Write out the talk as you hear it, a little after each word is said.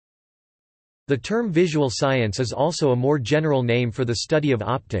The term visual science is also a more general name for the study of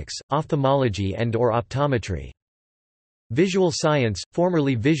optics, ophthalmology and/or optometry. Visual Science,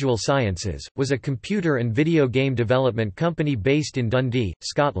 formerly Visual Sciences, was a computer and video game development company based in Dundee,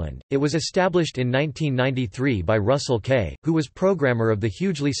 Scotland. It was established in 1993 by Russell Kay, who was programmer of the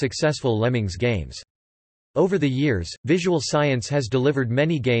hugely successful Lemmings games. Over the years, Visual Science has delivered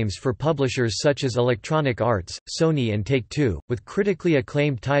many games for publishers such as Electronic Arts, Sony and Take-Two, with critically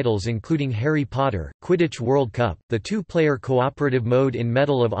acclaimed titles including Harry Potter, Quidditch World Cup, the two-player cooperative mode in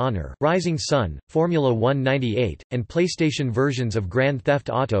Medal of Honor, Rising Sun, Formula 1 '98, and PlayStation versions of Grand Theft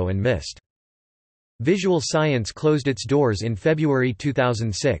Auto and Myst. Visual Science closed its doors in February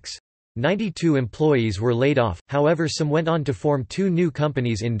 2006. 92 employees were laid off, however some went on to form two new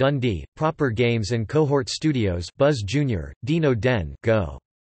companies in Dundee, Proper Games and Cohort Studios, Buzz Jr., Dino Den, Go!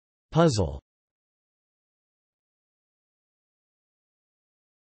 Puzzle.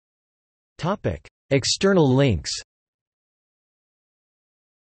 External links.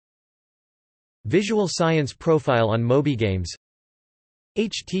 Visual Science profile on MobyGames.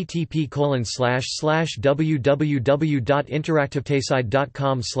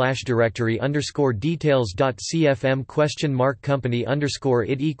 http://www.interactiveteside.com /directory_details.cfm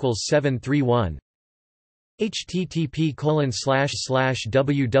 $company_it=731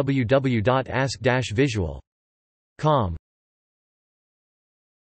 http://www.ask-visual.com